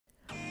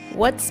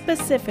What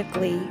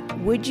specifically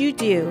would you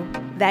do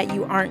that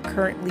you aren't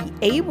currently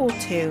able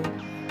to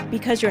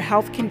because your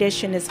health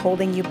condition is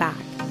holding you back?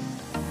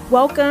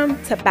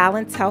 Welcome to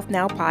Balance Health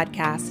Now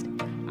podcast.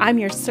 I'm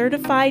your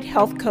certified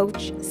health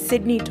coach,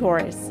 Sydney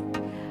Torres.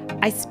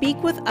 I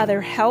speak with other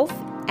health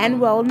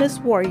and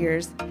wellness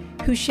warriors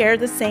who share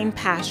the same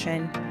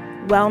passion,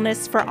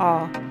 wellness for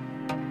all.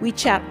 We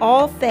chat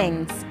all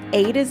things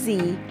A to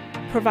Z,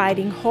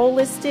 providing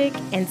holistic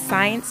and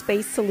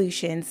science-based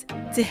solutions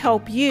to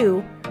help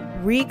you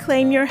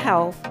reclaim your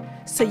health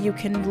so you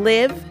can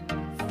live,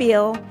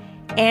 feel,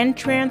 and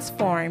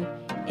transform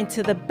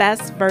into the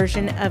best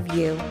version of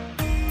you.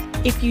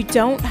 If you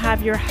don't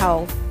have your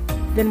health,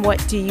 then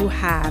what do you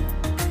have?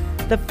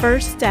 The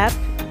first step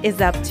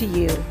is up to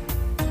you.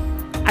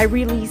 I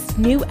release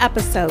new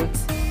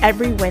episodes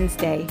every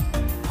Wednesday.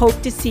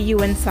 Hope to see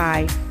you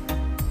inside.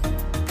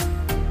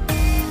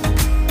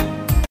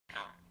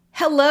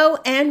 Hello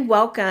and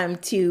welcome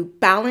to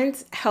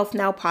Balance Health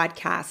Now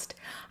podcast.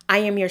 I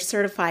am your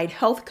certified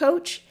health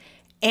coach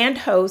and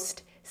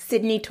host,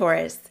 Sydney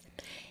Torres.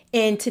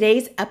 In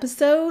today's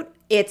episode,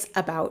 it's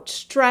about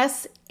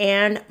stress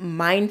and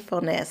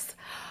mindfulness.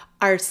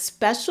 Our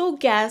special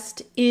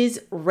guest is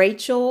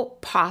Rachel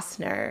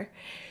Posner.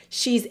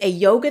 She's a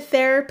yoga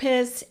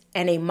therapist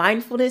and a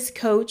mindfulness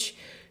coach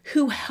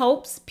who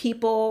helps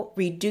people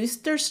reduce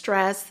their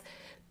stress,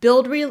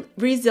 build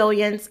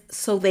resilience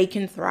so they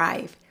can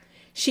thrive.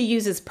 She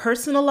uses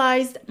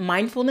personalized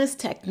mindfulness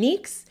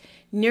techniques,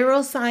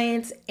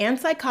 neuroscience, and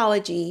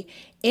psychology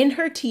in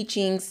her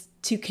teachings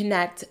to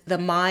connect the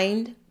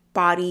mind,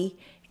 body,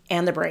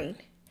 and the brain.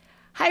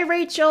 Hi,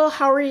 Rachel.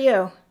 How are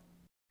you?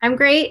 I'm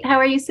great. How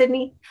are you,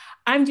 Sydney?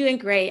 I'm doing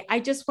great. I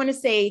just want to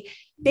say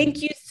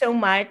thank you so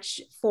much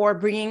for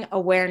bringing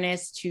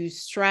awareness to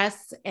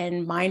stress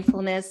and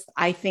mindfulness.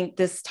 I think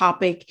this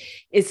topic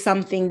is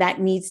something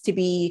that needs to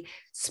be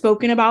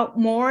spoken about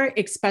more,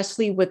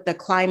 especially with the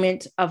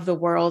climate of the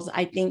world.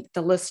 I think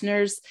the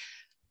listeners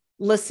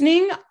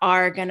listening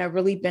are going to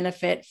really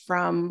benefit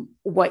from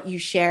what you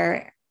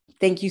share.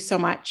 Thank you so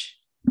much.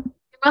 You're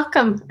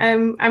welcome.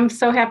 I'm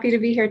so happy to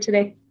be here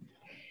today.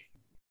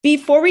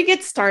 Before we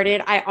get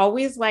started, I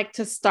always like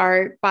to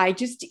start by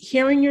just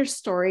hearing your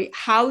story,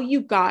 how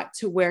you got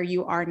to where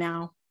you are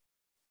now.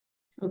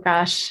 Oh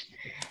gosh.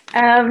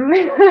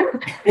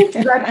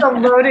 That's a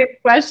loaded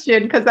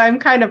question because I'm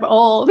kind of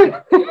old.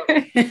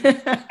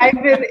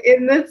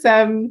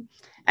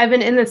 I've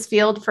been in this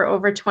field for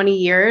over 20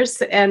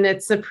 years, and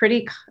it's a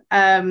pretty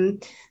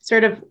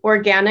sort of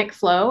organic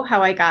flow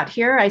how I got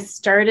here. I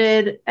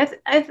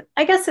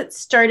guess it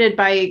started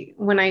by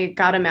when I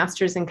got a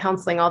master's in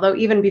counseling, although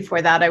even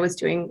before that I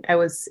was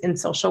in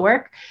social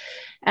work.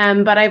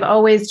 But I've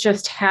always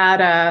just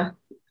had a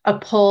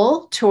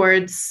pull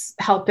towards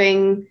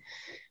helping,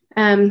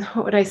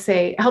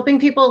 helping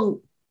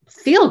people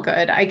feel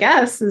good, I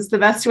guess, is the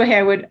best way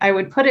I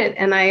would put it.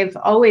 And I've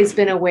always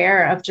been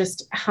aware of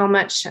just how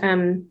much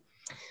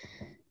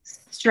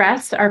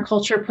stress our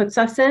culture puts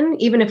us in,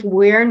 even if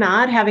we're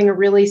not having a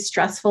really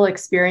stressful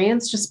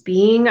experience. Just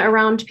being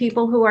around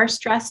people who are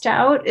stressed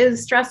out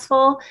is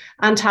stressful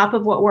on top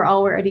of what we're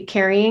already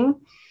carrying.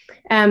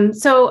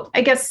 So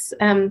I guess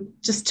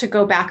just to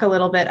go back a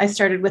little bit, I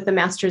started with a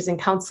master's in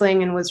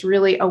counseling and was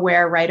really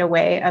aware right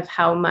away of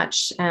how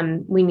much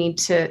we need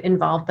to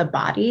involve the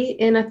body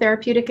in a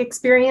therapeutic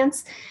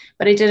experience,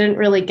 but I didn't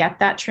really get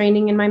that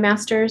training in my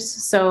master's.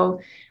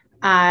 So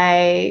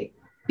I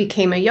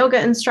became a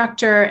yoga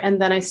instructor,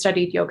 and then I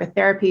studied yoga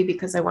therapy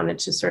because I wanted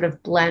to sort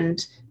of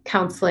blend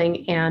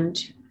counseling and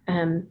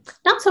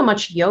not so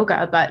much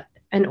yoga, but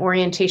an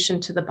orientation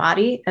to the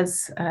body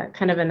as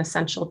kind of an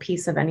essential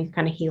piece of any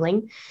kind of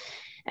healing.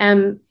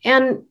 And,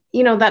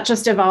 that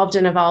just evolved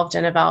and evolved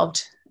and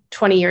evolved.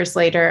 20 years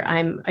later,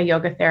 I'm a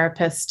yoga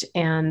therapist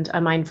and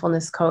a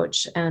mindfulness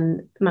coach.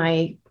 And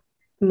my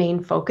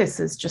main focus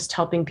is just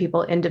helping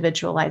people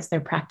individualize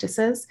their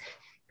practices,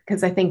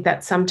 because I think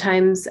that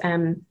sometimes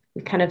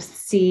we kind of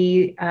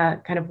see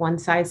kind of one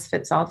size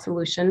fits all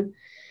solution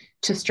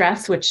to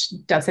stress, which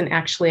doesn't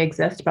actually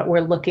exist, but we're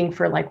looking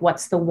for like,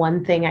 what's the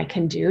one thing I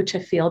can do to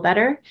feel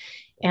better?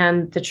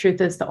 And the truth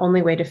is the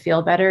only way to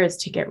feel better is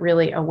to get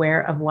really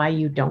aware of why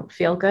you don't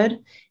feel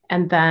good,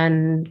 and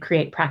then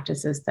create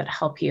practices that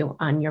help you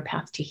on your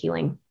path to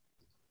healing.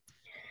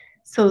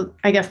 So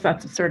I guess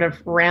that's a sort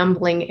of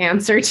rambling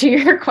answer to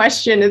your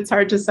question. It's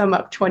hard to sum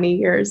up 20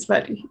 years,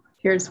 but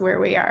here's where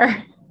we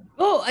are.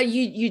 Oh,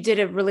 you did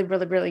a really,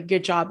 really, really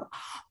good job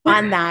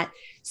on that.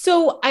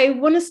 So I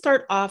want to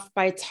start off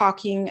by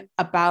talking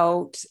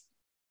about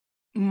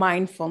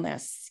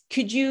mindfulness.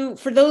 Could you,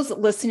 for those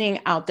listening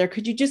out there,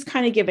 could you just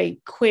kind of give a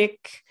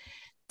quick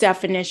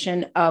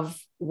definition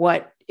of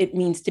what it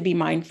means to be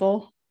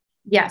mindful?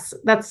 Yes,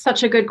 that's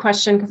such a good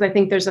question, because I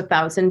think there's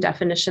 1,000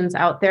 definitions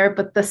out there,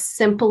 but the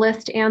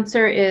simplest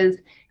answer is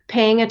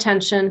paying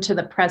attention to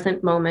the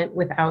present moment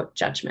without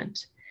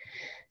judgment.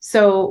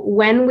 So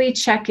when we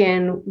check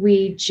in,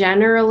 we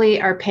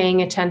generally are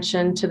paying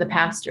attention to the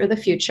past or the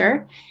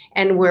future,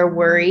 and we're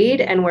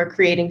worried and we're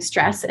creating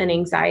stress and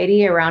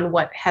anxiety around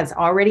what has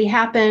already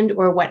happened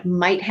or what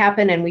might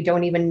happen, and we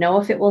don't even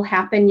know if it will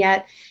happen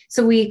yet.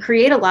 So we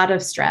create a lot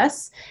of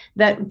stress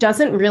that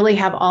doesn't really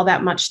have all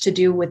that much to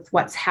do with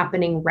what's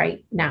happening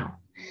right now.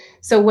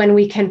 So when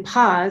we can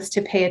pause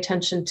to pay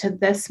attention to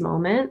this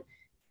moment,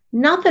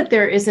 not that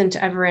there isn't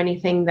ever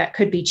anything that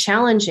could be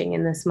challenging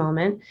in this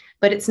moment,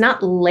 but it's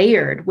not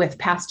layered with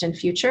past and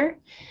future.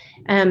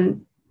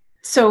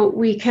 So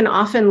we can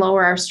often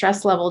lower our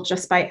stress level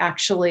just by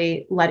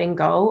actually letting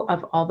go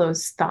of all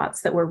those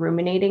thoughts that we're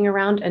ruminating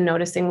around and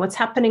noticing what's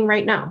happening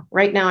right now.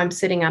 Right now, I'm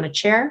sitting on a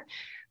chair.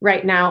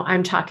 Right now,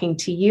 I'm talking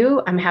to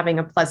you. I'm having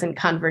a pleasant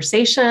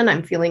conversation.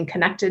 I'm feeling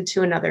connected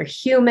to another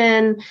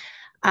human.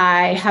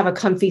 I have a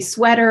comfy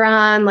sweater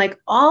on. Like,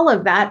 all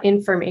of that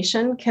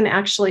information can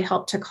actually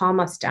help to calm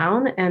us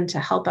down and to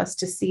help us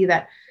to see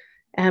that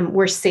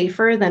we're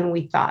safer than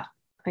we thought.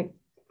 Like,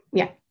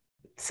 yeah.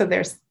 So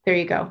there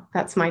you go.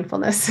 That's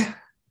mindfulness.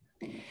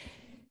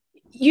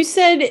 You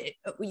said,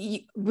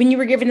 when you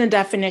were given the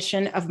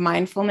definition of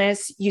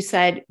mindfulness, you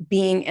said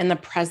being in the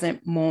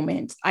present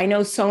moment. I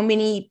know so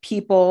many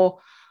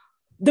people,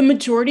 the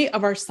majority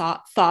of our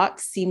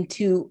thoughts seem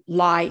to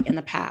lie in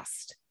the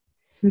past.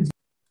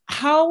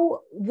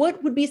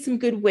 What would be some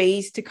good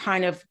ways to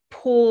kind of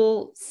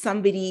pull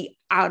somebody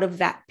out of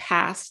that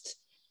past,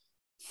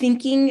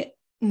 thinking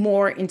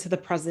more into the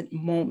present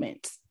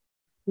moment?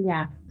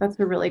 Yeah, that's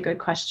a really good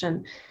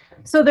question.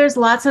 So there's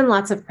lots and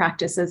lots of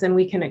practices, and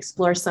we can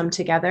explore some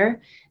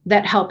together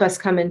that help us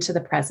come into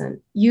the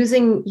present.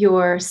 Using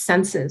your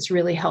senses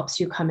really helps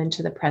you come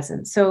into the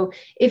present. So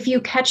if you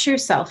catch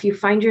yourself, you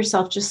find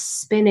yourself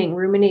just spinning,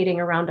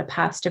 ruminating around a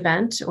past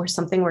event or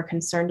something we're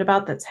concerned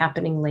about that's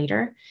happening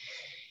later,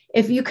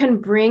 if you can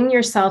bring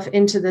yourself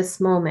into this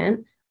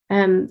moment,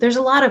 there's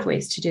a lot of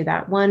ways to do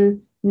that.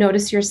 One,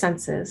 notice your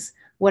senses.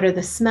 What are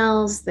the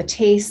smells, the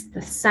tastes,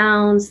 the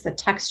sounds, the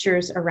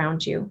textures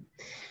around you?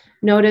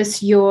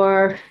 Notice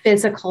your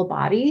physical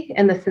body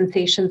and the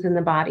sensations in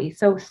the body.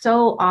 So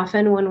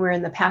often when we're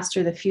in the past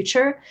or the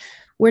future,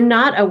 we're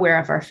not aware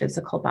of our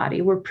physical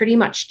body. We're pretty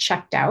much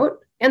checked out.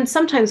 And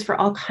sometimes for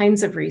all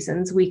kinds of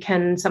reasons,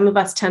 some of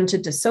us tend to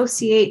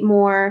dissociate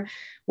more,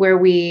 where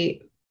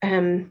we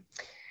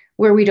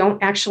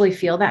don't actually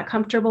feel that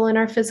comfortable in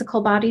our physical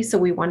body. So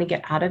we want to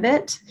get out of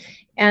it.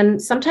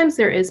 And sometimes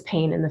there is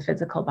pain in the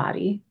physical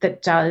body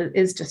that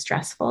is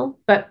distressful,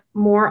 but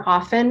more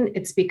often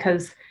it's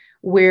because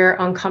we're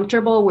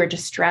uncomfortable, we're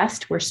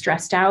distressed, we're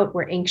stressed out,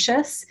 we're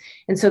anxious.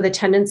 And so the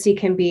tendency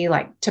can be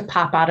like to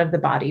pop out of the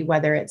body,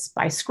 whether it's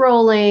by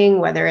scrolling,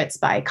 whether it's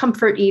by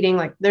comfort eating.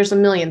 Like, there's a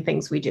million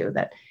things we do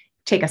that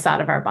take us out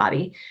of our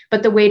body.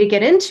 But the way to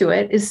get into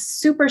it is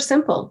super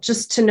simple,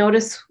 just to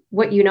notice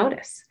what you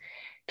notice.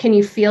 Can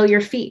you feel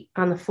your feet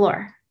on the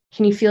floor?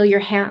 Can you feel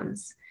your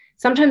hands?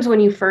 Sometimes when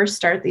you first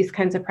start these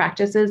kinds of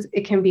practices,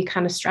 it can be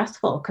kind of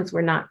stressful because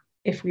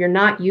if you're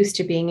not used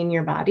to being in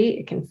your body,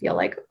 it can feel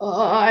like,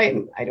 oh,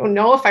 I don't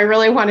know if I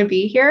really want to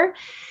be here.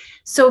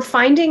 So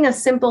finding a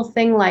simple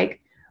thing like,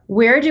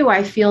 where do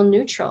I feel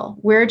neutral?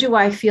 Where do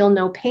I feel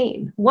no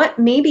pain? What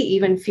maybe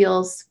even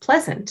feels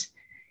pleasant?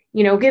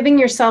 Giving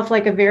yourself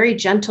like a very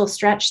gentle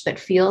stretch that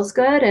feels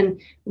good,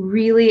 and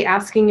really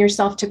asking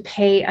yourself to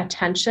pay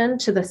attention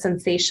to the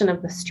sensation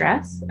of the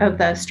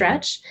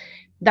stretch.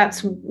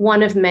 That's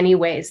one of many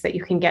ways that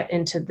you can get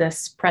into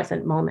this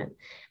present moment.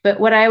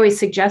 But what I always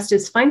suggest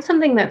is find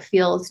something that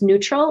feels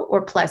neutral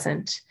or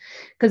pleasant,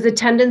 because the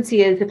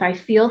tendency is, if I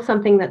feel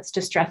something that's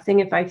distressing,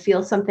 if I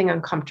feel something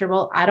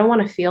uncomfortable, I don't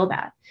want to feel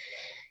that.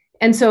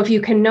 And so if you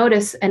can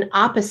notice an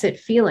opposite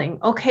feeling,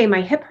 okay,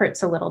 my hip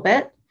hurts a little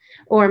bit,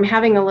 or I'm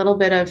having a little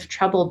bit of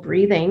trouble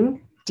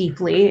breathing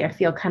deeply, I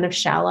feel kind of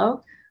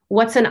shallow.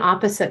 What's an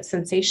opposite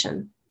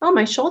sensation? Oh,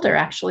 my shoulder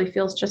actually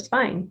feels just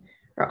fine.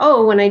 Or,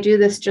 oh, when I do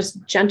this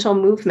just gentle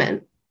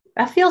movement,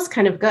 that feels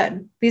kind of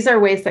good. These are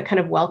ways that kind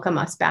of welcome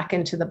us back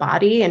into the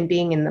body, and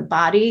being in the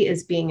body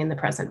is being in the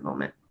present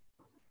moment.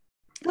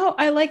 Oh,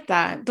 I like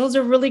that. Those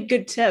are really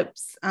good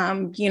tips.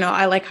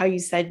 I like how you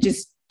said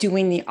just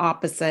doing the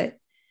opposite.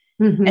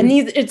 Mm-hmm. And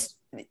it's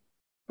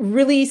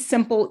really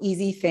simple,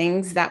 easy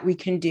things that we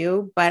can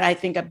do. But I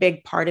think a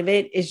big part of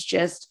it is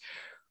just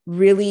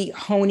really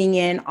honing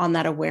in on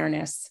that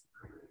awareness.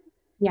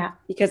 Yeah.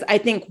 Because I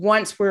think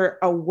once we're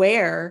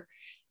aware,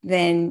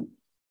 then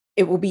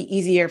it will be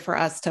easier for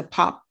us to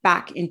pop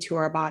back into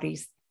our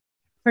bodies.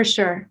 For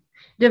sure.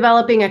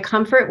 Developing a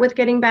comfort with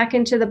getting back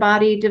into the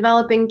body,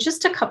 developing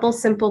just a couple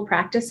simple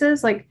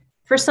practices. Like,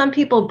 for some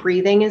people,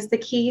 breathing is the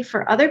key.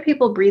 For other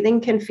people, breathing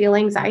can feel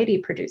anxiety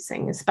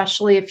producing,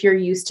 especially if you're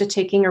used to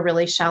taking a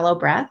really shallow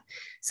breath.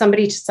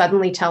 Somebody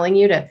suddenly telling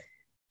you to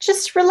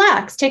just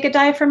relax, take a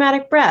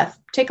diaphragmatic breath,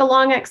 take a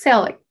long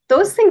exhale. Like,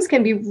 those things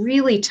can be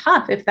really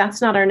tough if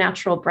that's not our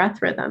natural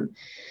breath rhythm.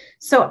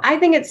 So I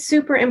think it's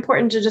super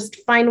important to just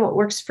find what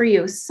works for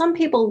you. Some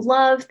people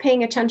love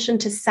paying attention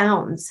to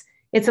sounds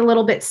It's a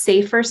little bit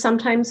safer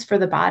sometimes for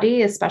the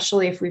body,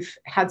 especially if we've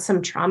had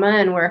some trauma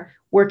and we're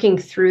working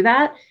through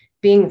that.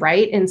 Being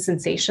right in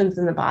sensations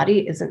in the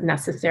body isn't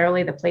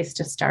necessarily the place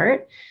to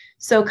start.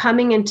 So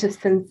coming into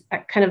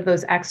kind of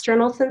those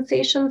external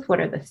sensations,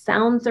 what are the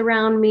sounds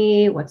around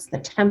me? What's the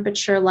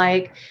temperature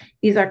like?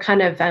 These are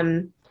kind of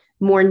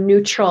more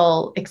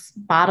neutral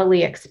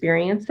bodily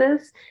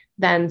experiences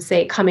than,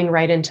 say, coming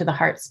right into the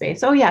heart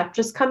space. Oh yeah,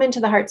 just come into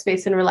the heart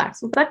space and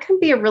relax. Well, that can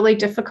be a really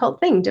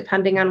difficult thing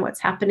depending on what's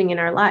happening in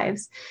our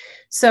lives.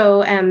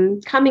 So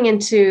coming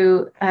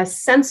into a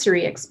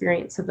sensory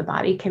experience of the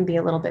body can be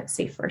a little bit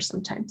safer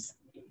sometimes.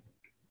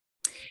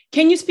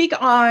 Can you speak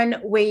on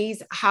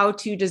ways how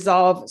to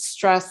dissolve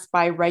stress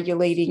by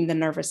regulating the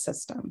nervous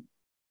system?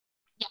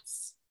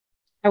 Yes,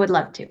 I would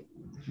love to.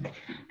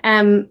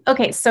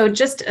 Okay, so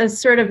just a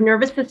sort of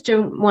nervous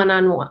system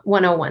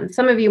 101.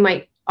 Some of you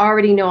might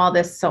already know all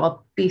this, so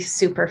I'll be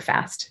super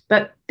fast.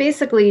 But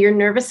basically, your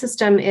nervous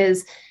system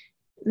is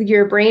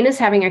your brain is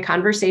having a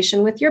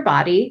conversation with your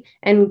body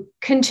and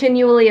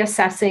continually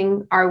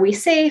assessing, are we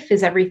safe?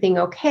 Is everything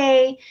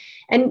okay?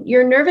 And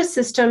your nervous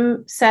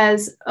system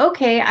says,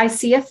 okay, I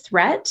see a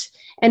threat.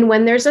 And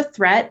when there's a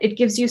threat, it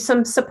gives you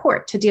some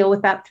support to deal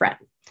with that threat.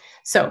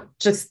 So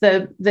just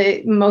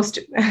the most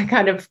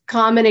kind of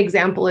common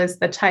example is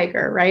the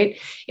tiger, right?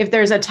 If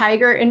there's a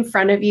tiger in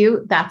front of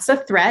you, that's a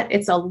threat.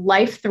 It's a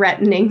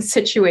life-threatening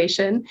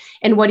situation.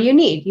 And what do you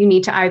need? You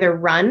need to either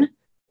run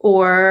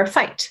or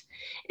fight.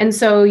 And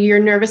so your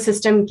nervous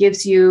system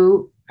gives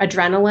you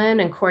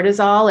adrenaline and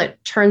cortisol. It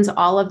turns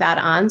all of that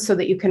on so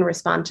that you can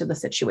respond to the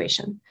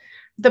situation.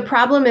 The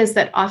problem is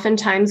that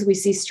oftentimes we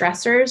see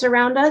stressors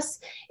around us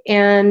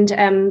and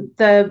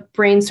the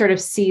brain sort of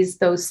sees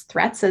those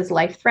threats as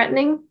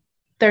life-threatening.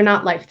 They're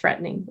not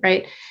life-threatening,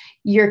 right?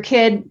 Your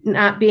kid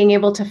not being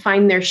able to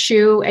find their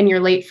shoe and you're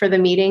late for the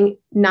meeting,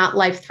 not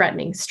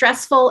life-threatening.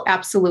 Stressful,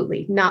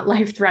 absolutely, not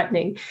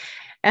life-threatening.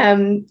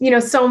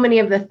 So many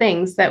of the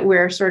things that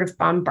we're sort of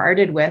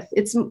bombarded with,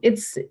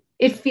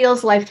 it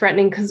feels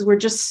life-threatening because we're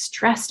just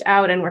stressed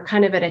out and we're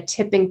kind of at a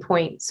tipping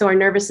point. So our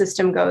nervous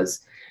system goes,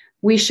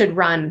 we should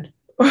run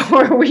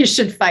or we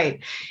should fight.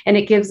 And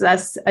it gives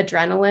us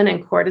adrenaline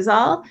and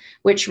cortisol,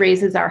 which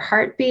raises our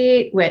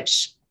heartbeat,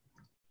 which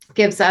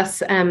gives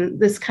us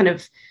this kind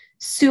of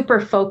super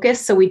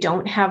focus so we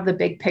don't have the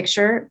big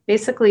picture,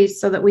 basically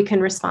so that we can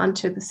respond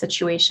to the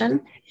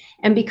situation.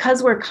 And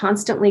because we're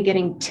constantly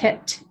getting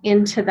tipped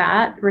into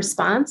that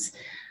response,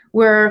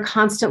 we're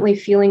constantly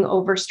feeling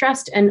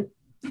overstressed and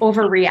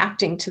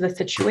overreacting to the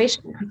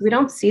situation because we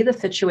don't see the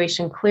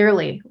situation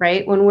clearly,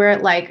 right? When we're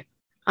at like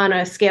on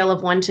a scale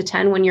of 1 to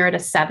 10, when you're at a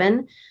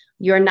 7,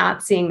 you're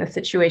not seeing the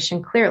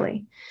situation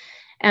clearly.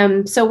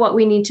 So what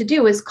we need to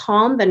do is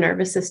calm the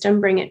nervous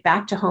system, bring it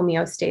back to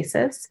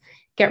homeostasis,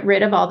 get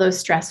rid of all those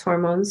stress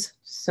hormones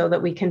so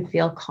that we can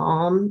feel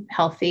calm,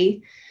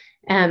 healthy.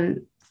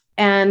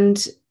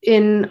 And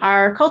in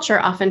our culture,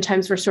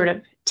 oftentimes we're sort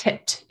of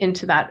tipped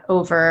into that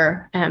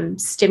over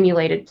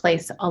stimulated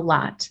place a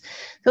lot.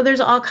 So there's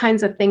all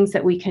kinds of things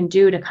that we can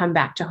do to come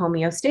back to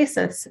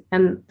homeostasis.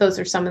 And those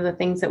are some of the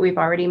things that we've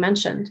already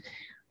mentioned.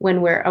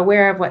 When we're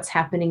aware of what's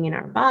happening in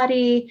our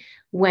body,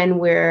 when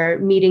we're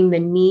meeting the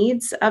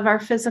needs of our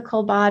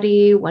physical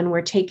body, when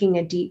we're taking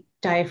a deep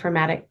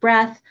diaphragmatic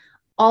breath,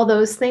 all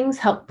those things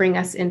help bring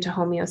us into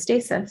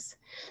homeostasis.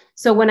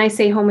 So when I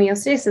say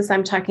homeostasis,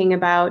 I'm talking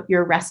about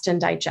your rest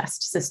and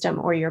digest system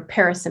or your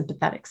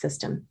parasympathetic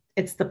system.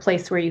 It's the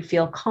place where you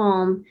feel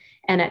calm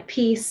and at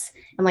peace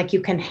and like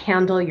you can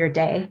handle your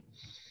day.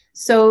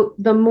 So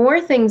the more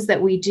things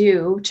that we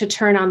do to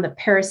turn on the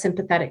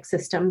parasympathetic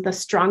system, the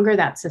stronger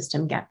that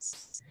system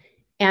gets.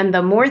 And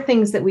the more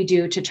things that we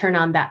do to turn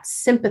on that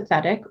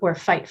sympathetic or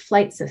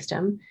fight-flight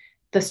system,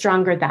 the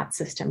stronger that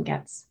system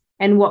gets.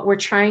 And what we're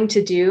trying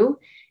to do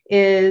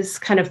is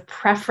kind of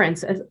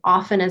preference as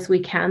often as we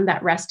can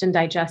that rest and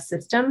digest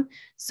system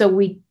so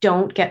we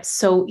don't get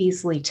so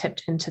easily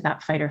tipped into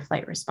that fight or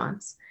flight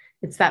response.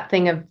 It's that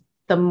thing of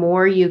the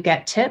more you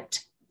get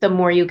tipped, the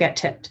more you get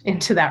tipped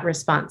into that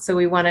response. So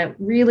we want to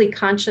really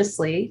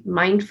consciously,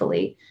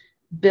 mindfully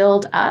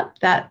build up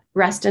that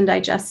rest and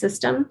digest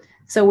system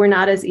so we're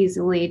not as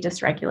easily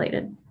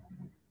dysregulated.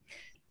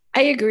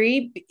 I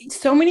agree.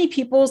 So many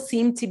people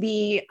seem to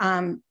be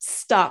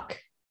stuck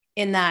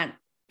in that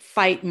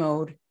fight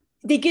mode.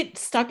 They get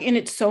stuck in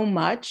it so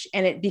much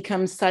and it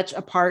becomes such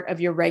a part of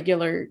your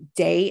regular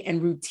day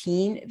and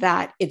routine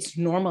that it's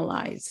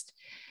normalized.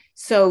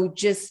 So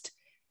just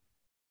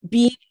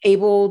being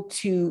able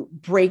to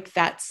break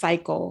that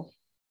cycle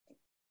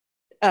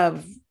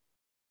of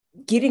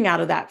getting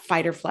out of that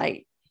fight or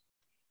flight.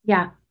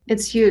 Yeah,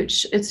 it's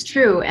huge. It's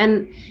true.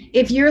 And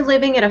if you're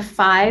living at a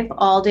 5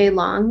 all day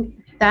long,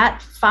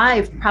 that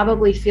 5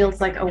 probably feels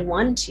like a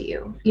 1 to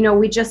you.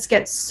 We just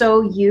get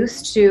so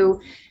used to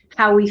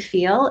how we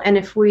feel. And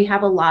if we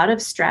have a lot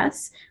of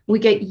stress, we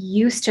get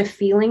used to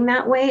feeling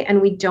that way.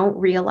 And we don't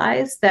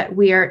realize that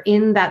we are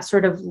in that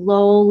sort of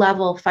low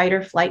level fight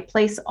or flight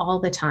place all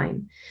the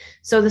time.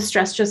 So the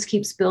stress just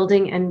keeps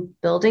building and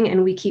building,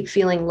 and we keep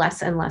feeling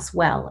less and less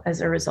well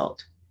as a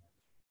result.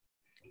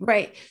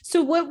 Right.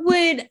 So what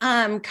would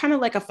kind of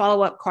like a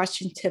follow-up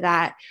question to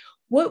that,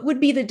 what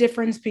would be the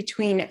difference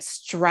between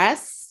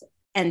stress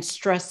and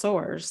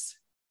stressors?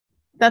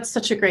 That's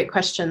such a great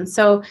question.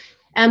 So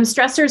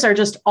stressors are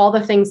just all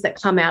the things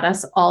that come at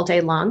us all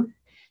day long.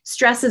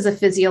 Stress is a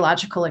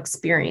physiological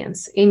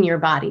experience in your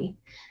body.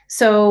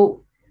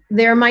 So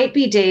there might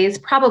be days,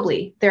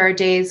 probably there are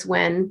days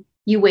when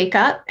you wake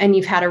up and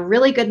you've had a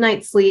really good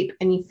night's sleep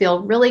and you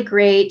feel really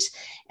great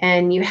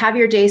and you have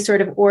your day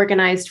sort of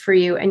organized for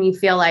you and you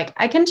feel like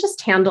I can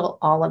just handle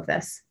all of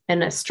this.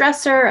 And a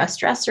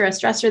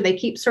stressor, they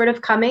keep sort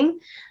of coming,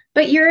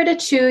 but you're at a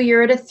 2,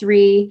 you're at a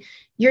 3,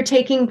 you're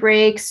taking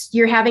breaks,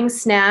 you're having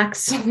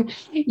snacks,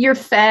 you're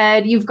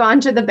fed, you've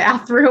gone to the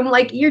bathroom,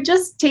 like you're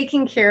just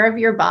taking care of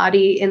your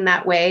body in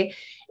that way.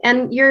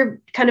 And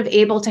you're kind of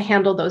able to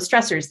handle those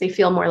stressors. They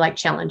feel more like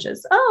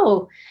challenges.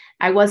 Oh,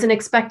 I wasn't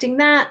expecting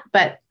that,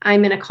 but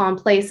I'm in a calm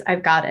place.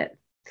 I've got it.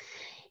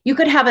 You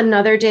could have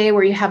another day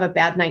where you have a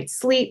bad night's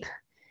sleep.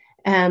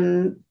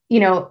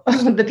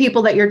 The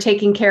people that you're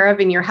taking care of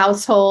in your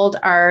household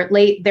are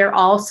late. They're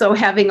also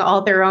having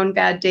all their own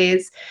bad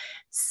days.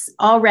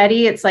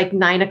 Already it's like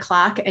 9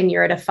 o'clock and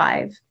you're at a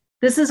 5.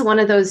 This is one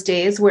of those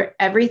days where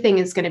everything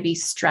is going to be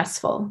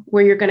stressful,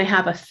 where you're going to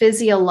have a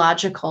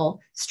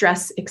physiological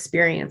stress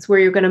experience, where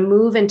you're going to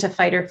move into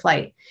fight or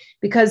flight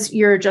because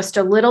you're just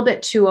a little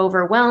bit too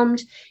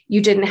overwhelmed.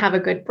 You didn't have a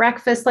good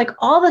breakfast. Like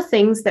all the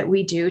things that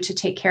we do to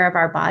take care of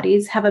our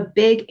bodies have a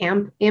big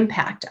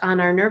impact on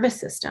our nervous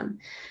system.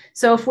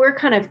 So if we're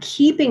kind of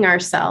keeping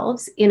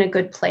ourselves in a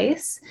good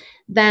place,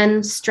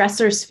 then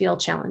stressors feel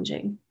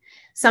challenging.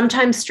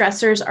 Sometimes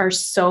stressors are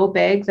so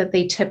big that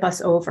they tip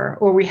us over,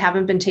 or we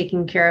haven't been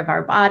taking care of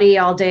our body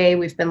all day.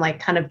 We've been like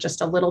kind of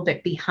just a little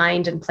bit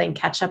behind and playing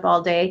catch up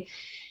all day.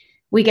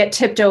 We get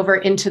tipped over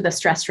into the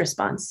stress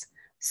response.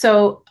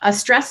 So a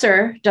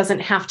stressor doesn't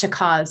have to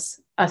cause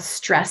a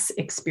stress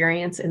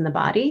experience in the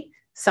body.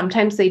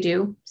 Sometimes they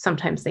do,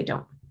 sometimes they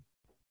don't.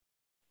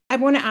 I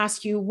want to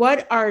ask you,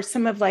 what are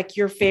some of like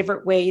your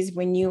favorite ways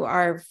when you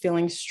are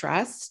feeling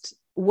stressed?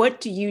 What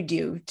do you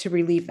do to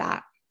relieve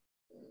that?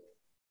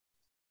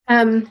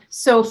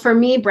 So for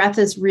me, breath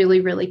is really,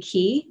 really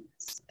key.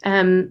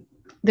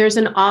 There's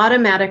an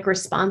automatic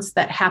response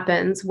that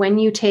happens when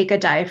you take a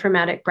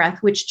diaphragmatic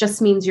breath, which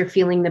just means you're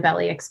feeling the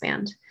belly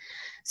expand.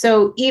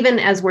 So even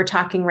as we're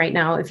talking right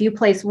now, if you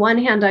place one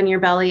hand on your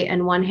belly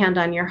and one hand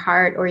on your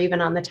heart, or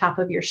even on the top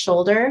of your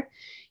shoulder,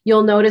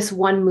 you'll notice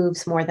one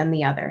moves more than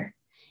the other.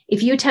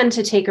 If you tend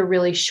to take a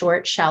really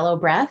short, shallow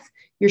breath,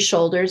 your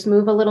shoulders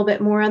move a little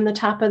bit more on the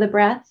top of the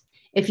breath.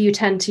 If you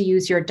tend to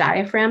use your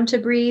diaphragm to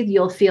breathe,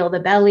 you'll feel the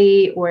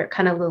belly or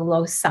kind of the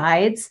low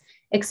sides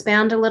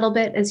expand a little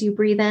bit as you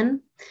breathe in.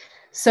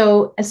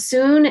 So as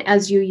soon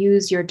as you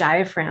use your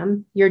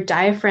diaphragm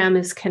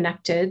is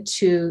connected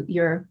to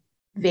your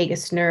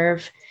vagus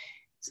nerve.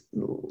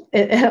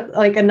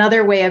 Like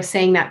another way of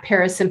saying that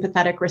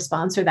parasympathetic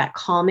response or that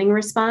calming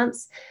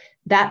response,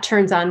 that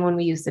turns on when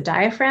we use the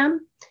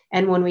diaphragm.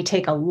 And when we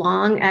take a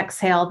long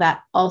exhale,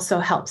 that also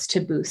helps to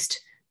boost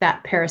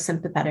that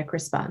parasympathetic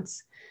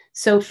response.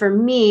 So for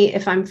me,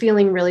 if I'm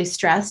feeling really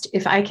stressed,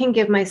 if I can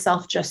give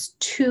myself just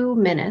 2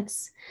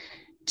 minutes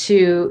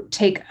to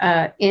take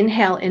an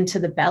inhale into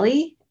the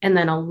belly and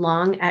then a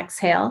long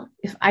exhale,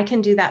 if I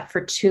can do that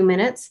for 2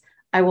 minutes,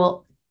 I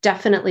will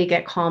definitely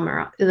get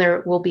calmer.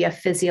 There will be a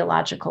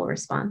physiological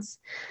response.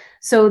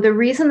 So the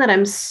reason that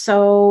I'm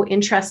so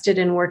interested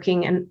in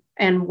working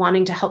and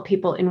wanting to help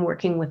people in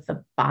working with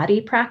the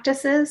body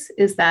practices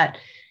is that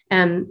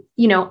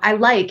I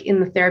like in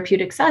the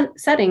therapeutic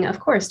setting, of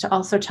course, to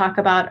also talk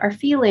about our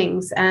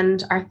feelings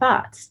and our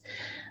thoughts.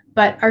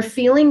 But our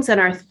feelings and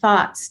our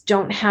thoughts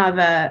don't have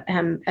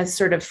as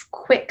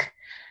quick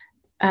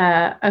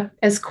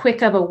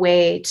of a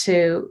way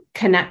to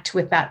connect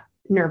with that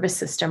nervous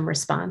system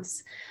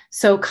response.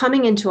 So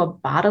coming into a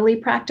bodily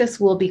practice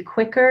will be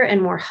quicker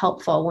and more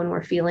helpful when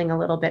we're feeling a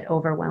little bit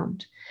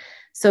overwhelmed.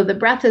 So the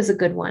breath is a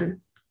good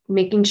one,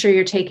 making sure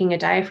you're taking a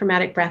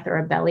diaphragmatic breath or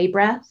a belly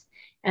breath,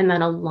 and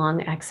then a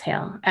long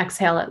exhale.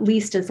 Exhale at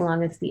least as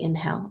long as the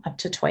inhale, up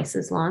to twice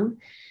as long.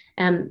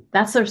 And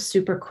that's a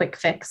super quick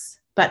fix.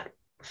 But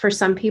for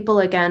some people,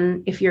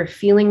 again, if you're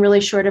feeling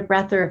really short of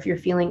breath or if you're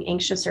feeling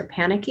anxious or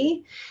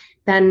panicky,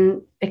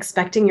 then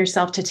expecting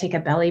yourself to take a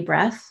belly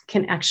breath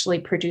can actually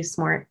produce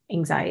more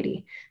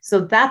anxiety.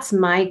 So that's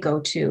my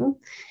go-to,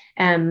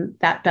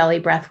 that belly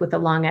breath with a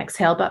long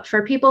exhale. But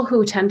for people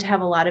who tend to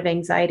have a lot of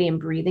anxiety and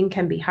breathing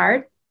can be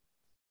hard,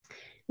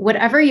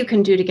 whatever you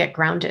can do to get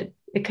grounded.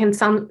 It can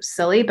sound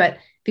silly, but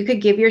if you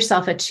could give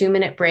yourself a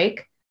 2-minute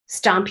break,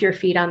 stomp your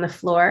feet on the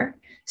floor,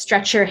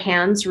 stretch your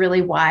hands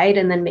really wide,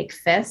 and then make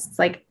fists,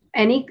 like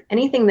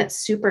anything that's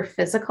super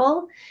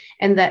physical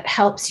and that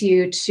helps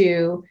you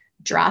to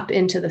drop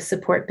into the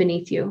support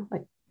beneath you.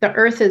 Like the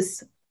earth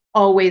is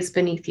always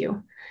beneath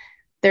you.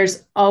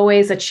 There's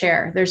always a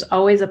chair. There's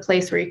always a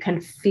place where you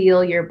can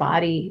feel your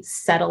body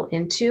settle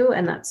into,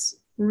 and that's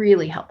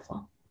really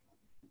helpful.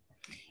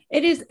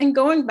 It is. And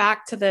going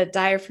back to the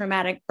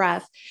diaphragmatic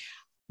breath,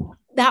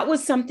 that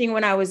was something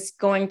when I was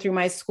going through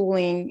my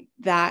schooling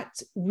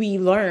that we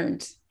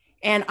learned.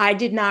 And I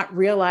did not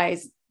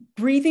realize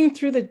breathing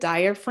through the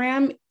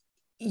diaphragm,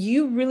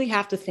 you really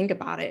have to think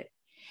about it.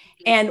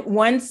 And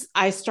once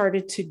I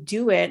started to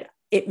do it,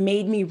 it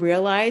made me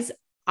realize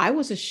I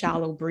was a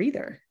shallow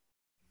breather.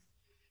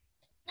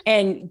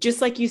 And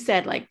just like you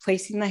said, like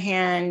placing the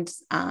hand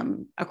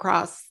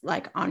across,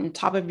 like on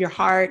top of your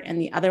heart and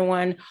the other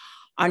one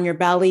on your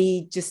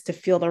belly, just to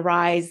feel the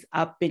rise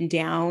up and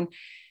down,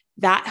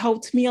 that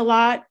helped me a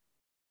lot.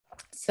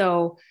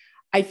 So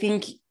I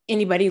think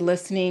anybody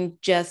listening,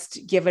 just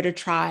give it a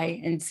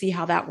try and see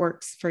how that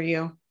works for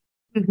you.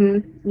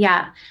 Mm-hmm.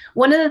 Yeah.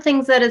 One of the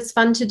things that is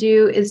fun to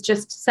do is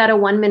just set a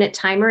 1-minute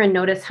timer and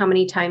notice how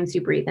many times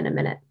you breathe in a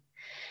minute.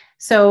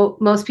 So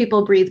most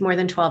people breathe more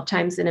than 12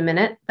 times in a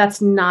minute.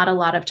 That's not a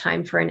lot of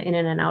time for an in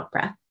and an out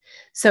breath.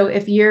 So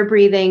if you're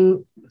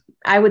breathing,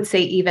 I would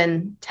say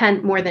even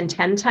more than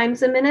 10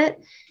 times a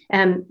minute,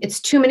 it's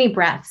too many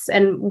breaths.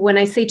 And when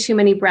I say too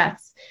many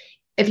breaths,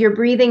 if you're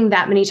breathing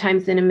that many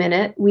times in a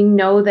minute, we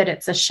know that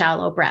it's a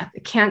shallow breath.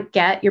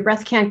 Your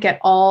breath can't get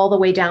all the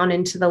way down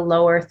into the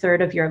lower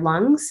third of your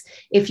lungs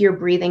if you're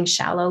breathing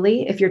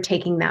shallowly, if you're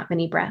taking that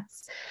many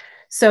breaths.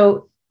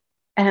 So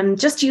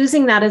just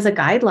using that as a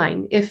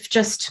guideline, if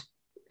just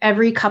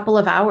every couple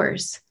of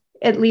hours,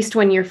 at least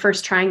when you're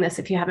first trying this,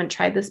 if you haven't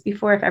tried this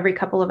before, if every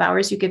couple of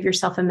hours you give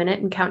yourself a minute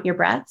and count your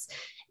breaths,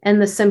 and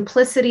the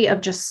simplicity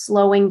of just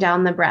slowing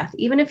down the breath,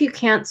 even if you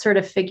can't sort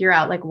of figure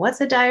out like,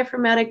 what's a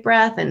diaphragmatic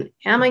breath? And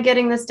am I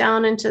getting this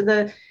down into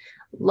the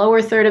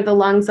lower third of the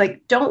lungs?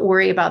 Like, don't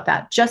worry about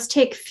that. Just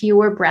take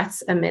fewer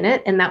breaths a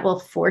minute, and that will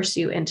force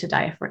you into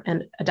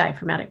a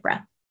diaphragmatic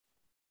breath.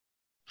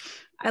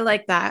 I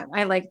like that.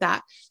 I like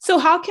that. So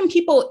how can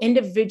people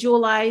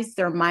individualize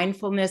their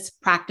mindfulness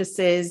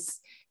practices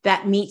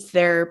that meets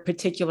their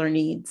particular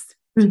needs?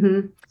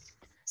 Mm-hmm.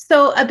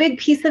 So a big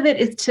piece of it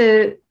is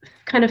to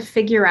kind of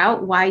figure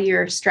out why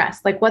you're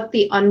stressed, like what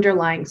the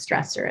underlying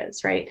stressor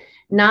is, right?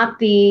 Not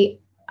the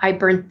I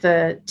burnt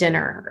the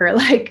dinner, or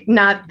like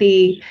not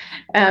the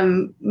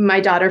my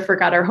daughter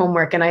forgot her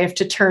homework and I have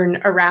to turn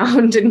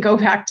around and go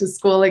back to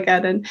school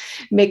again and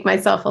make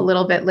myself a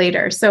little bit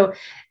later. So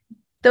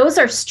those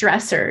are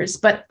stressors,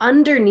 but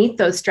underneath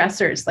those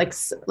stressors,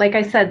 like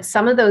I said,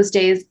 some of those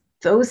days,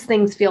 those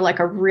things feel like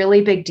a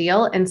really big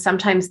deal, and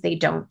sometimes they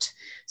don't.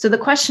 So the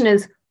question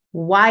is,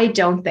 why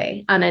don't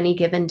they on any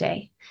given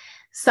day?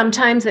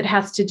 Sometimes it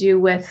has to do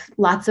with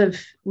lots of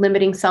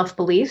limiting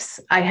self-beliefs.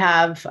 I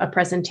have a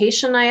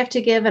presentation I have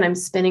to give, and I'm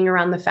spinning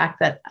around the fact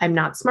that I'm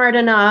not smart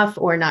enough,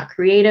 or not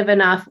creative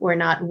enough, or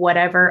not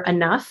whatever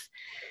enough.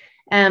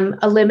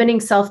 A limiting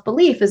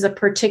self-belief is a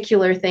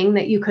particular thing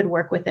that you could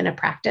work with in a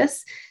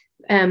practice.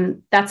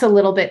 That's a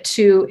little bit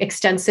too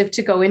extensive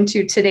to go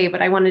into today,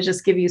 but I want to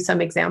just give you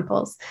some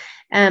examples.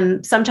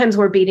 Sometimes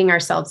we're beating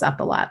ourselves up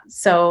a lot.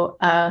 So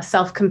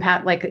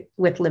like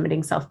with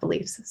limiting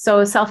self-beliefs. So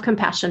a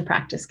self-compassion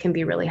practice can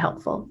be really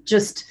helpful.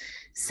 Just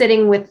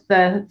sitting with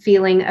the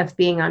feeling of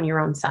being on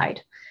your own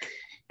side.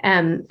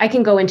 I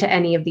can go into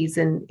any of these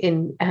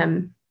in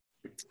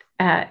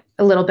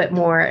a little bit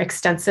more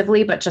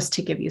extensively, but just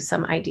to give you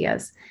some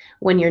ideas.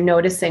 When you're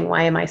noticing,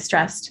 why am I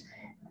stressed?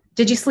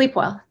 Did you sleep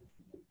well?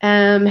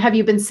 Have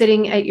you been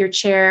sitting at your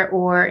chair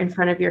or in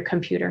front of your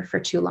computer for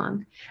too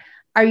long?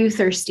 Are you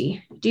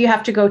thirsty? Do you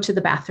have to go to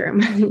the bathroom?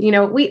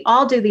 We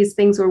all do these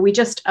things where we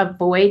just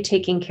avoid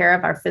taking care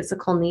of our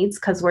physical needs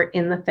because we're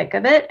in the thick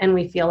of it and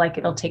we feel like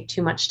it'll take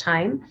too much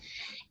time.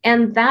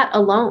 And that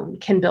alone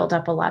can build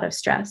up a lot of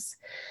stress.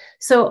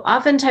 So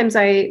oftentimes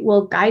I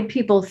will guide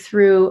people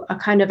through a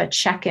kind of a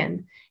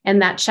check-in,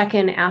 and that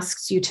check-in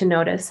asks you to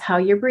notice how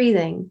you're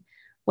breathing,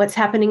 what's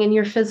happening in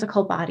your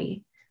physical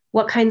body,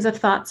 what kinds of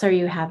thoughts are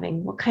you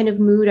having, what kind of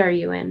mood are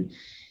you in.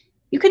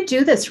 You could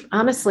do this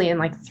honestly in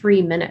like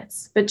 3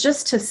 minutes, but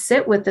just to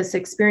sit with this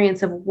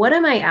experience of what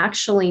am I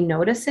actually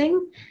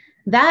noticing,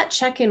 that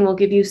check-in will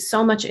give you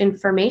so much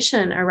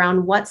information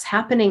around what's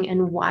happening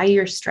and why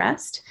you're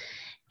stressed.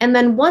 And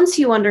then once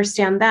you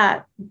understand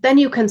that, then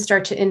you can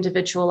start to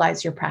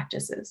individualize your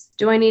practices.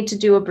 Do I need to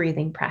do a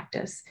breathing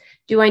practice?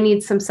 Do I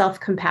need some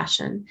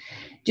self-compassion?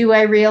 Do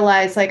I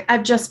realize like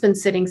I've just been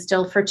sitting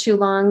still for too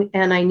long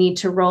and I need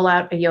to roll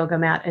out a yoga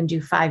mat and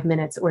do 5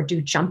 minutes, or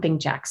do jumping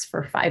jacks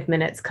for 5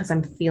 minutes because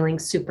I'm feeling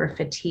super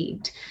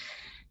fatigued?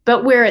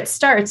 But where it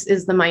starts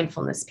is the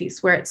mindfulness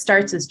piece. Where it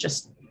starts is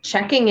just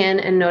checking in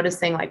and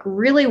noticing like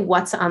really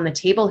what's on the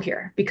table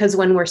here. Because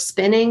when we're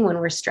spinning, when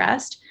we're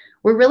stressed,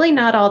 we're really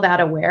not all that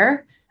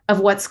aware of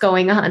what's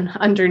going on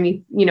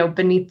underneath,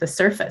 beneath the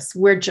surface.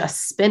 We're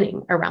just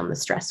spinning around the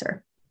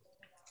stressor.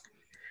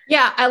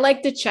 Yeah, I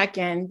like the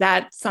check-in.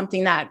 That's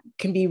something that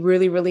can be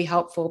really, really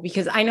helpful,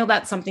 because I know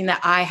that's something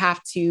that I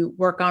have to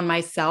work on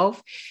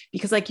myself,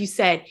 because like you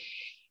said,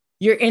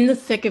 you're in the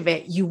thick of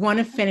it. You want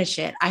to finish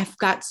it. I've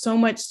got so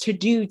much to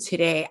do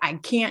today. I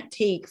can't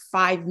take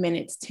 5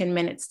 minutes, 10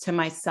 minutes to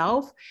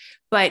myself,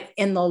 but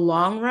in the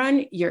long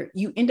run,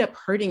 you end up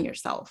hurting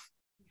yourself.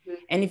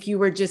 And if you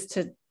were just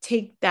to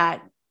take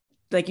that,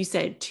 like you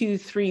said,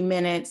 2-3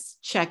 minutes,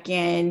 check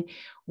in,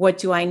 what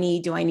do I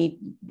need? Do I need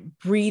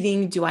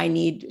breathing? Do I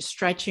need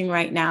stretching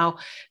right now?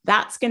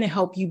 That's going to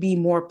help you be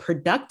more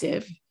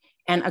productive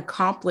and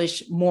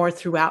accomplish more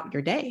throughout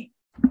your day.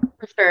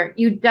 For sure.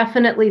 You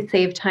definitely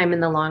save time in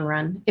the long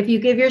run. If you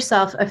give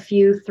yourself a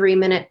few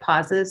 3-minute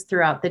pauses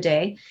throughout the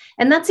day,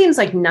 and that seems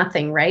like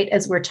nothing, right?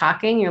 As we're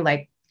talking, you're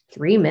like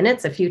 3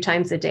 minutes a few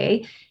times a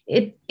day.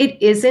 It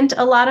isn't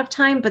a lot of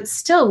time, but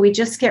still we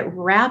just get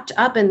wrapped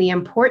up in the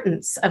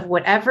importance of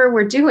whatever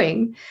we're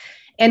doing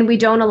and we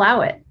don't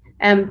allow it.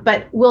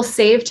 But we'll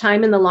save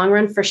time in the long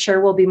run for sure.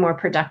 We'll be more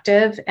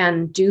productive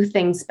and do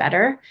things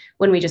better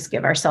when we just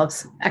give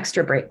ourselves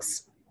extra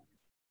breaks.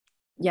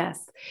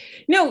 Yes.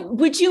 No,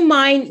 would you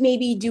mind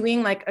maybe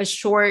doing like a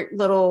short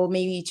little,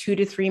 maybe 2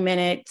 to 3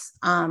 minutes,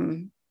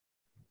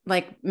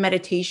 like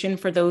meditation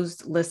for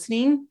those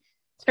listening?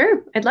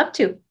 Sure. I'd love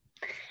to.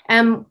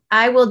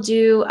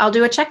 I'll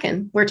do a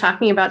check-in. We're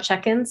talking about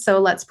check-ins. So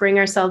let's bring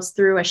ourselves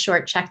through a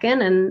short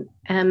check-in,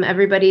 and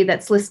everybody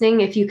that's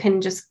listening, if you can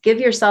just give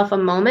yourself a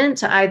moment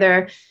to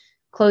either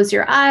close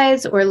your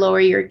eyes or lower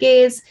your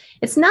gaze.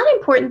 It's not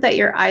important that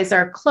your eyes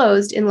are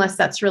closed unless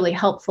that's really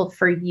helpful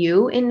for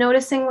you in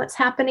noticing what's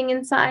happening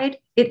inside.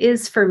 It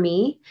is for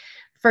me.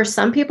 For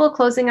some people,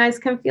 closing eyes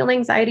can feel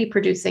anxiety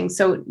producing.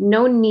 So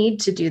no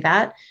need to do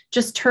that.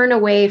 Just turn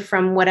away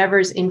from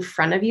whatever's in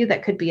front of you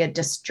that could be a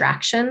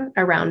distraction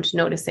around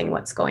noticing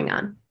what's going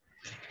on.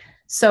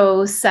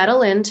 So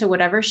settle into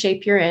whatever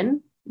shape you're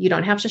in. You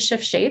don't have to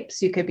shift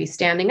shapes. You could be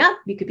standing up,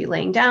 you could be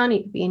laying down,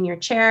 you could be in your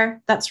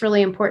chair. That's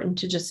really important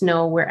to just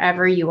know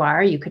wherever you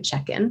are, you could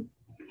check in.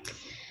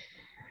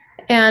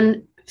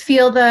 And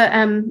feel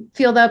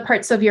the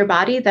parts of your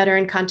body that are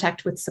in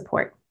contact with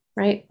support,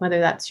 right? Whether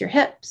that's your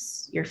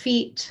hips, your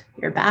feet,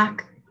 your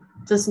back.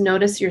 Just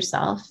notice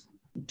yourself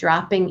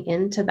dropping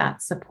into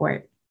that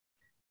support.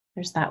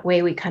 There's that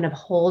way we kind of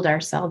hold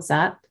ourselves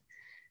up.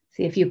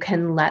 See if you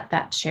can let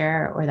that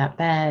chair or that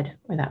bed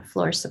or that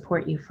floor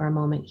support you for a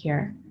moment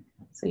here,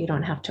 so you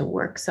don't have to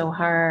work so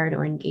hard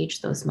or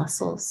engage those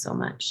muscles so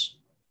much.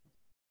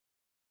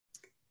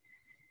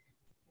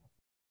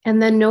 And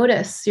then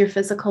notice your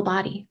physical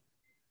body.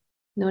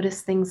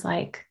 Notice things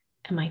like,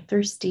 am I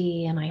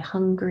thirsty? Am I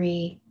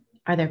hungry?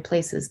 Are there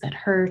places that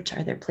hurt?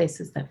 Are there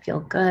places that feel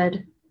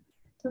good?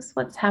 Just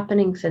what's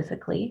happening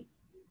physically.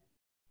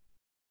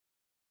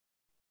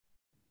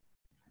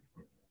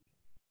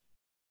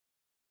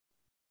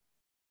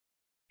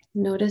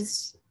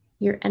 Notice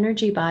your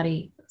energy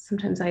body.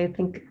 Sometimes I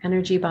think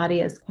energy body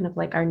is kind of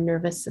like our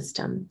nervous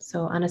system.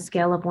 So on a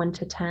scale of 1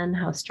 to 10,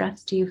 how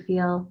stressed do you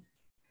feel?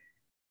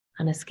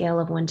 On a scale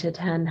of 1 to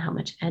 10, how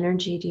much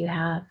energy do you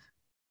have?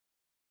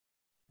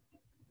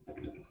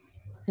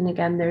 And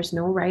again, there's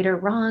no right or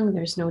wrong.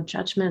 There's no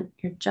judgment.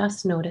 You're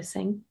just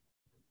noticing.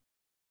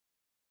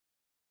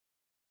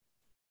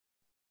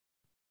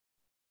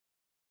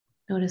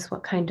 Notice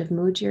what kind of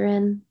mood you're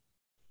in.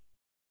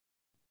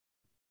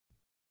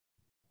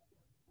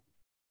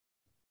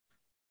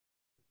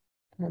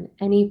 And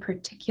any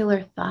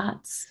particular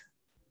thoughts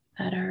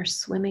that are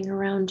swimming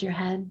around your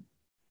head.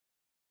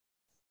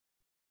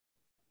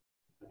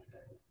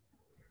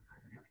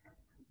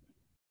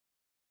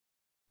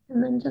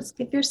 And then just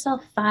give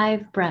yourself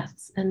 5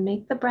 breaths and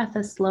make the breath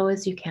as slow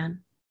as you can.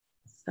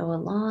 So a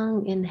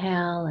long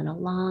inhale and a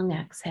long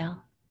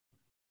exhale.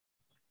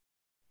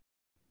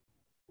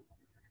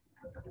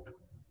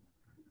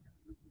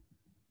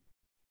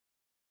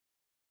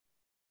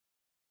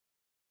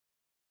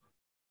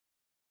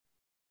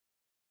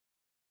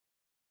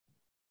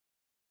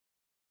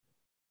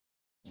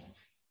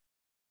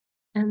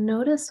 And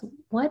notice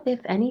what, if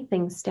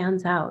anything,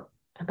 stands out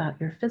about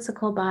your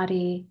physical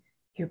body,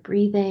 your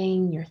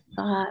breathing, your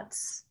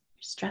thoughts,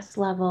 your stress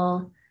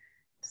level.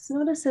 Just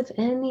notice if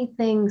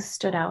anything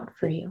stood out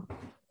for you.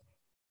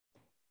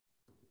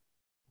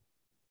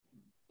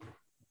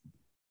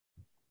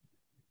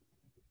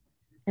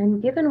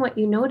 And given what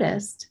you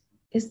noticed,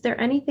 is there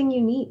anything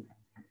you need?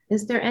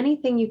 Is there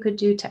anything you could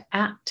do to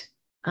act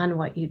on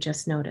what you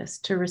just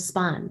noticed, to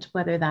respond,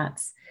 whether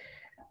that's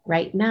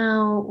right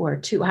now or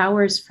 2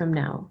 hours from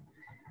now?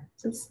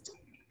 Just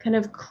kind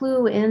of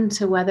clue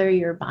into whether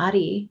your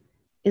body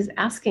is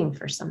asking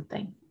for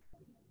something.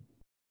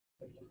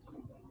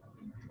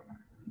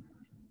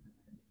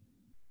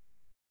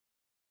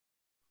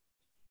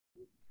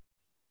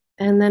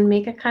 And then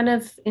make a kind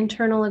of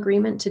internal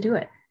agreement to do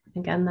it.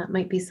 Again, that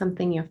might be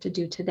something you have to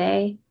do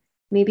today.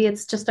 Maybe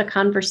it's just a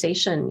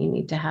conversation you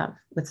need to have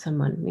with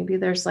someone. Maybe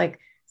there's like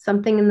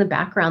something in the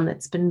background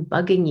that's been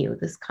bugging you,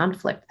 this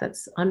conflict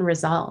that's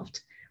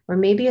unresolved. Or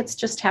maybe it's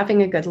just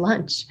having a good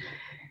lunch.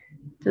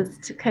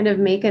 Just to kind of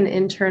make an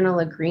internal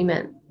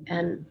agreement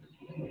and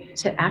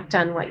to act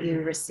on what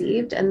you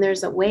received. And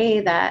there's a way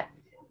that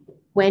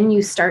when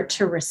you start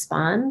to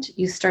respond,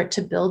 you start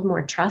to build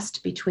more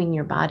trust between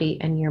your body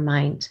and your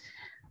mind.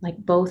 Like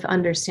both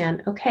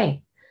understand,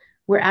 okay,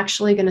 we're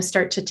actually going to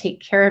start to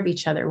take care of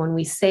each other when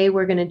we say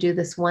we're going to do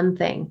this one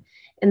thing.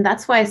 And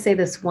that's why I say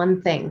this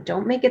one thing.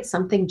 Don't make it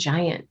something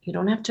giant. You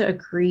don't have to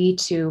agree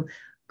to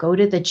go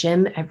to the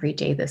gym every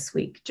day this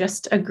week.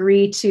 Just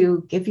agree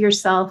to give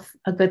yourself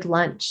a good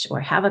lunch or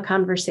have a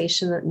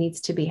conversation that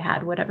needs to be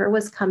had, whatever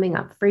was coming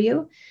up for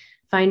you.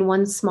 Find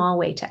one small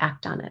way to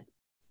act on it.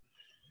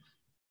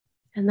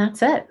 And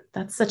that's it.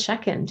 That's the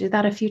check-in. Do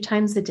that a few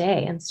times a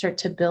day and start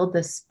to build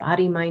this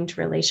body-mind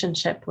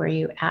relationship where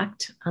you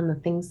act on the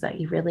things that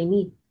you really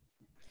need.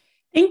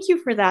 Thank you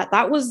for that.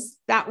 That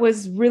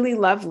was really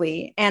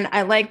lovely. And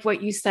I like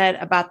what you said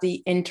about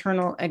the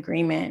internal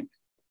agreement.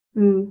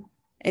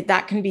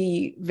 That can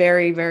be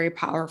very, very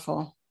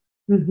powerful.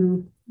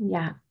 Mm-hmm.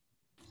 Yeah.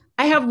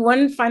 I have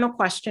one final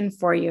question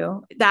for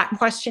you. That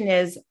question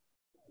is,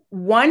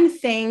 one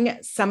thing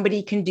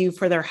somebody can do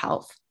for their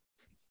health.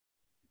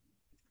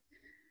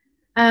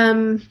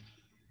 I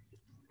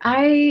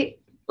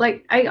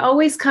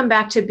always come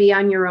back to be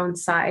on your own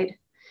side.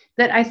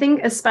 That I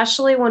think,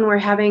 especially when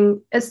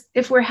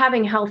if we're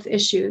having health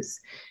issues,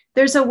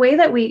 there's a way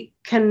that we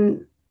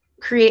can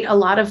create a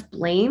lot of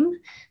blame,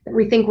 that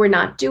we think we're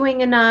not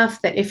doing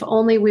enough, that if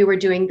only we were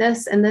doing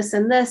this and this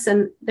and this,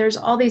 and there's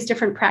all these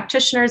different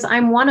practitioners.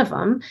 I'm one of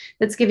them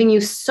that's giving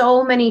you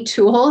so many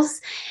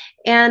tools,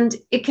 and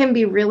it can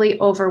be really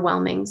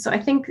overwhelming. So I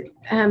think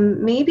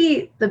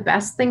maybe the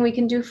best thing we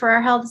can do for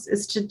our health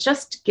is to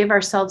just give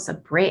ourselves a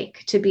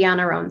break, to be on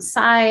our own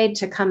side,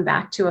 to come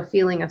back to a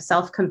feeling of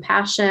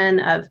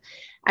self-compassion, of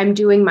I'm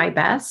doing my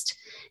best.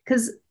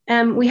 Because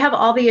we have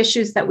all the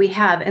issues that we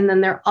have, and then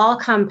they're all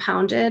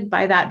compounded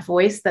by that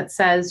voice that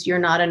says you're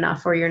not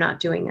enough or you're not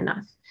doing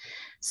enough.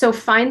 So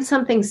find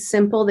something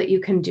simple that you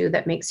can do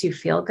that makes you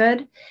feel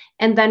good.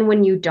 And then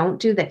when you don't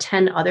do the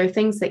 10 other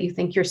things that you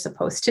think you're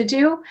supposed to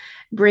do,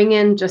 bring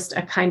in just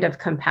a kind of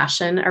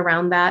compassion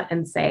around that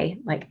and say,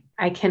 like,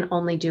 I can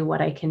only do what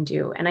I can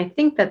do. And I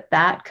think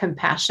that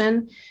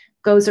compassion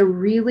goes a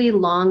really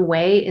long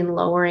way in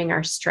lowering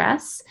our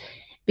stress,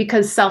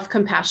 because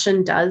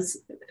self-compassion does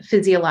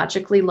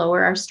physiologically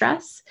lower our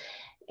stress.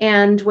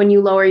 And when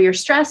you lower your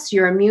stress,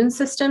 your immune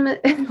system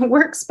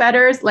works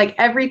better, like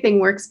everything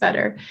works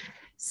better.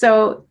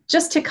 So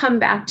just to come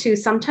back to,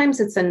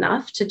 sometimes it's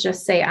enough to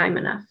just say, I'm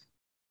enough.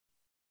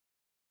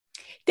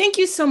 Thank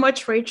you so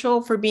much,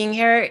 Rachel, for being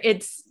here.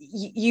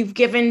 You've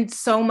given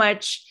so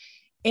much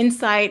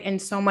insight and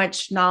so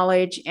much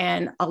knowledge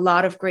and a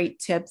lot of great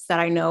tips that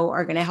I know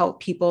are going to help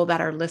people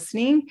that are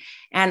listening.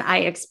 And I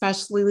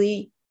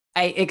especially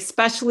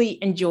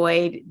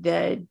enjoyed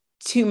the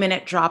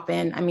 2-minute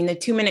drop-in. I mean, the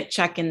 2-minute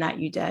check-in that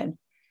you did.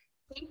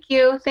 Thank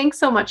you. Thanks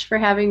so much for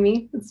having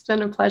me. It's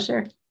been a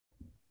pleasure.